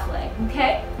your left leg,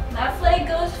 okay? Left leg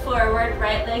goes forward,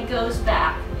 right leg goes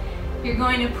back. You're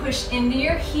going to push into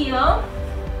your heel.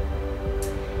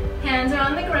 Hands are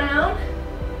on the ground.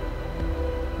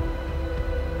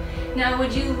 Now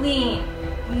would you lean?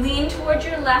 Lean towards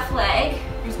your left leg.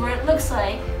 Here's what it looks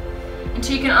like.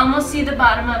 Until you can almost see the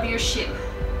bottom of your shoe.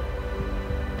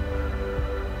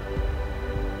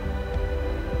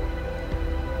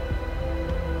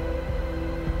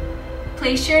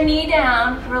 Place your knee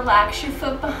down, relax your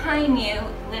foot behind you,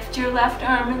 lift your left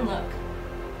arm and look.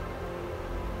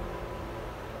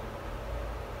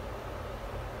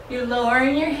 You're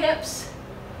lowering your hips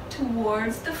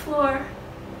towards the floor.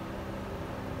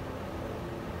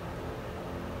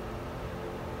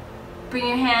 Bring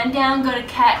your hand down, go to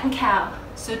cat and cow.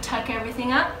 So tuck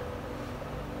everything up.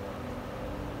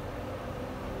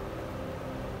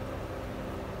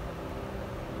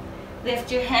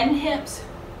 Lift your head and hips.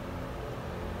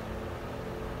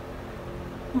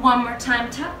 One more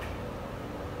time, tuck.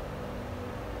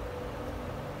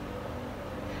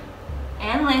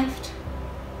 And lift.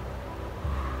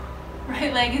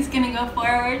 Right leg is gonna go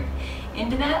forward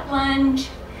into that lunge.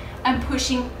 I'm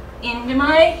pushing into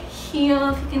my heel,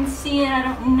 if you can see it, I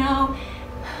don't know.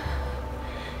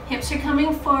 Hips are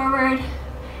coming forward.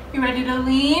 You're ready to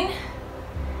lean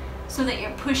so that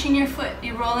you're pushing your foot,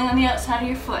 you're rolling on the outside of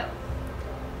your foot.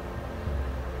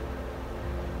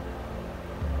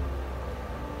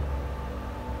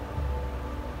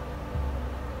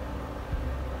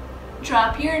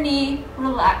 Drop your knee,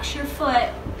 relax your foot.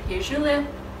 Here's your lift.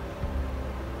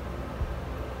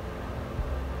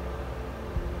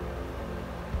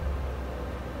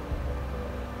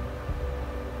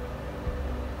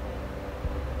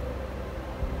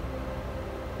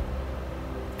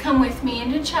 Come with me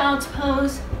into child's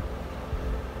pose.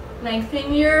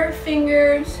 Lengthen your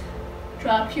fingers,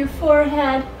 drop your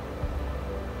forehead.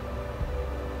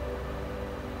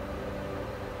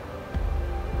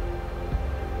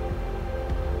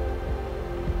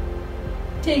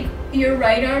 Take your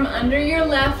right arm under your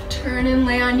left, turn and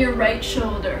lay on your right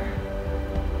shoulder.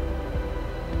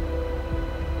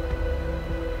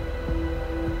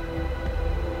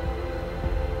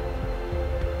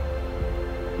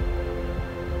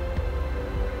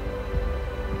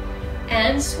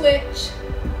 And switch.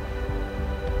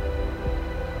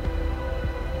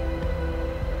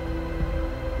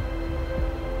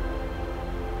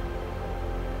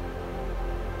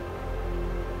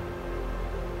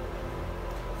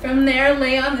 From there,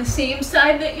 lay on the same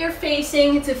side that you're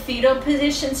facing. It's a fetal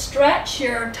position stretch.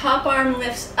 Your top arm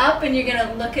lifts up and you're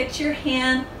gonna look at your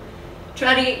hand.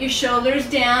 Try to get your shoulders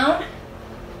down.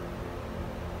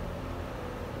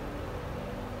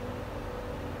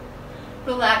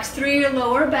 Relax through your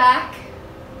lower back.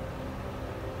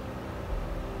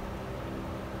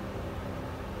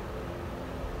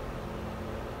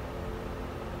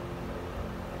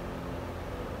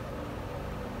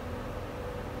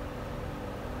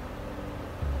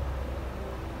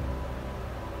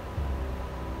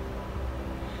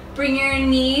 Bring your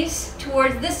knees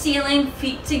towards the ceiling,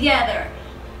 feet together.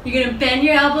 You're gonna bend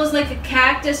your elbows like a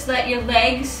cactus, let your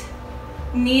legs,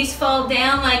 knees fall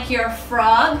down like you're a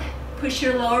frog. Push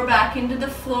your lower back into the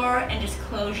floor and just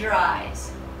close your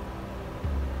eyes.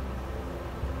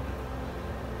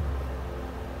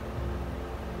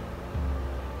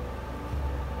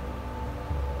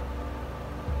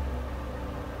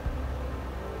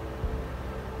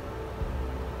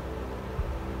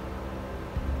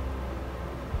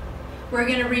 We're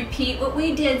going to repeat what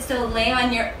we did, so lay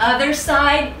on your other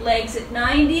side, legs at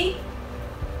 90.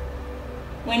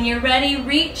 When you're ready,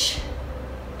 reach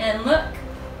and look.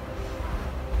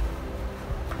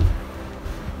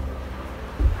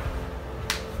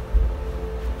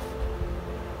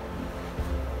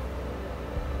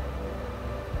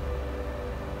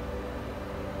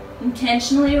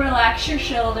 Intentionally relax your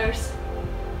shoulders.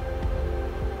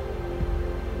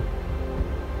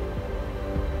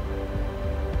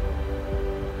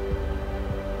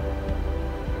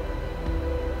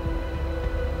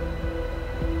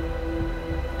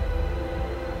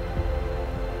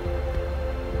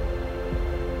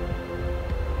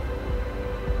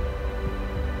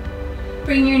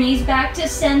 Bring your knees back to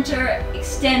center.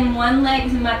 Extend one leg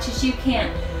as much as you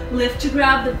can. Lift to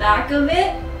grab the back of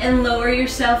it and lower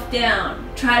yourself down.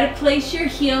 Try to place your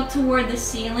heel toward the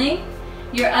ceiling.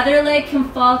 Your other leg can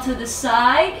fall to the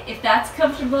side if that's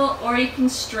comfortable, or you can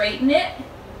straighten it.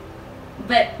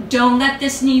 But don't let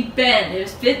this knee bend.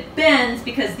 If it bends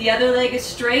because the other leg is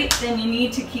straight, then you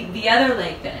need to keep the other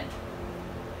leg bent.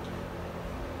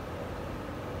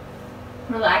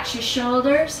 Relax your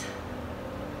shoulders.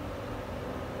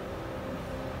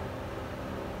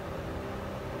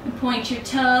 And point your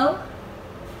toe,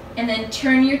 and then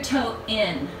turn your toe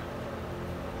in.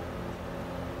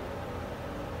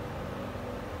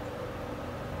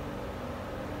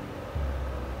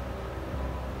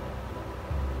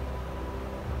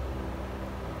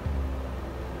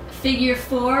 Figure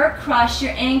 4, cross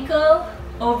your ankle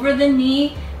over the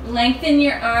knee, lengthen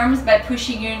your arms by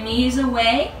pushing your knees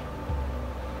away,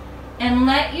 and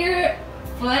let your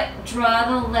foot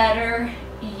draw the letter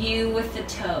U with the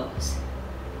toes.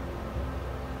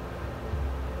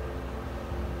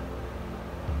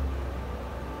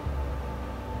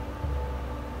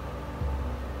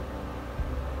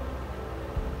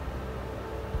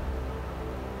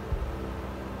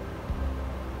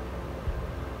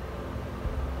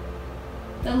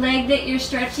 The leg that you're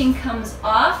stretching comes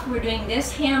off. We're doing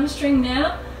this hamstring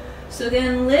now. So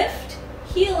then lift,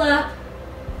 heel up,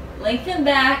 lengthen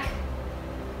back,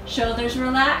 shoulders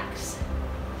relax.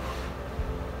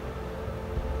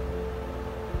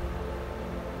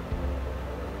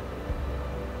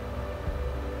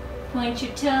 Point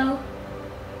your toe,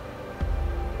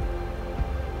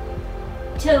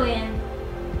 toe in.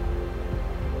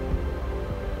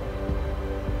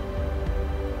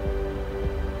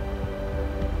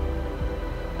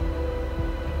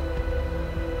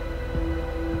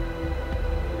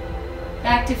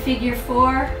 Back to figure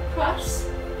 4, cross,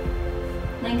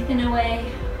 lengthen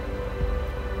away,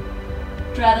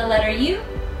 draw the letter U,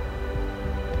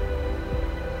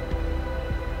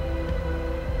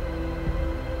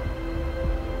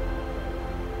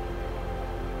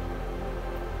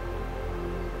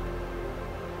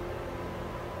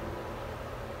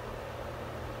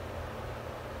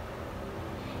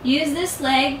 use this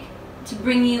leg to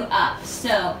bring you up.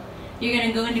 So you're going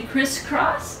to go into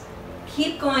crisscross.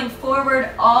 Keep going forward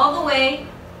all the way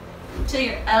till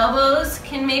your elbows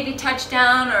can maybe touch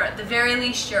down, or at the very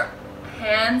least your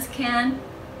hands can.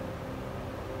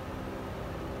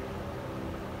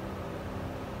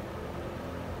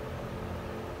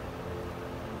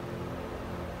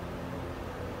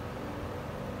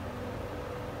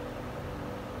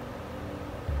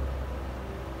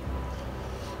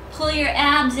 Pull your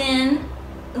abs in,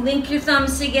 link your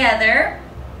thumbs together,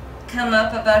 come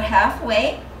up about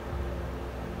halfway.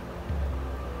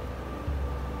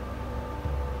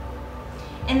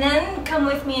 And then come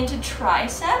with me into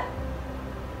tricep.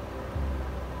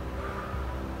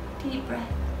 Deep breath.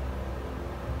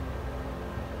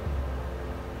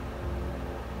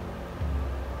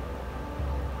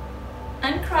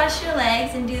 Uncross your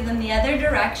legs and do them the other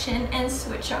direction and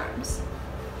switch arms.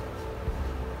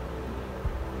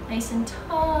 Nice and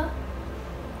tall.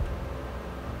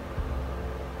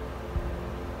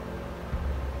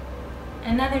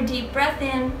 Another deep breath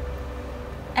in.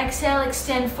 Exhale,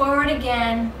 extend forward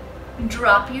again.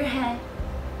 Drop your head.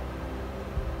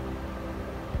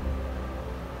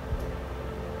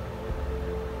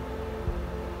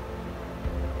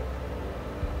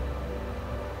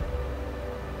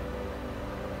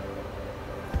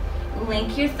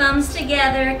 Link your thumbs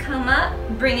together, come up,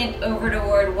 bring it over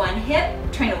toward one hip,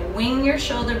 trying to wing your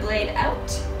shoulder blade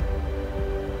out.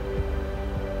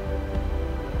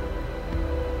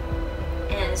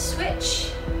 And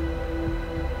switch.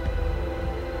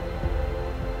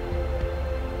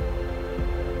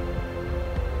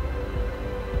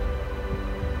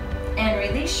 And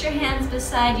release your hands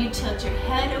beside you, tilt your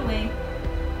head away.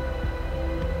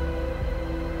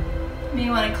 You may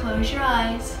want to close your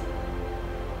eyes.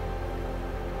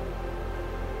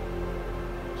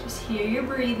 Just hear your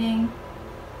breathing.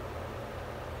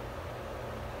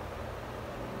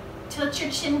 Tilt your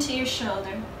chin to your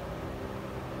shoulder.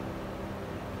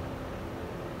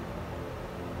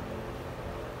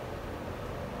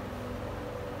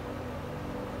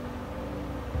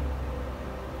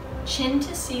 Chin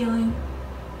to ceiling.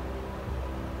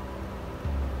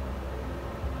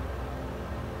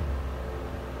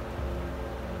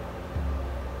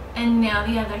 And now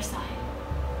the other side.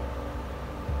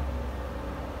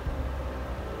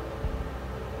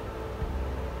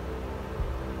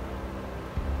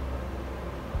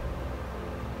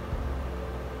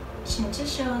 Chin to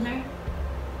shoulder.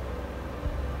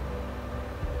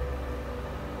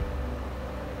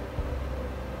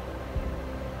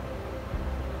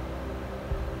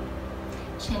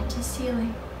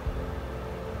 feeling?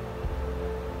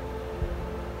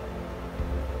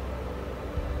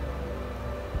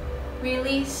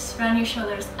 Release, run your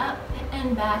shoulders up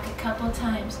and back a couple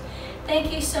times.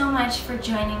 Thank you so much for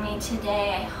joining me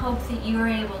today. I hope that you were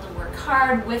able to work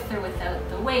hard with or without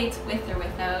the weights, with or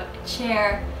without a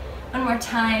chair. One more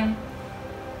time.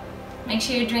 Make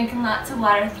sure you're drinking lots of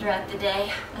water throughout the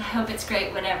day. I hope it's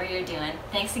great whatever you're doing.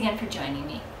 Thanks again for joining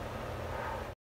me.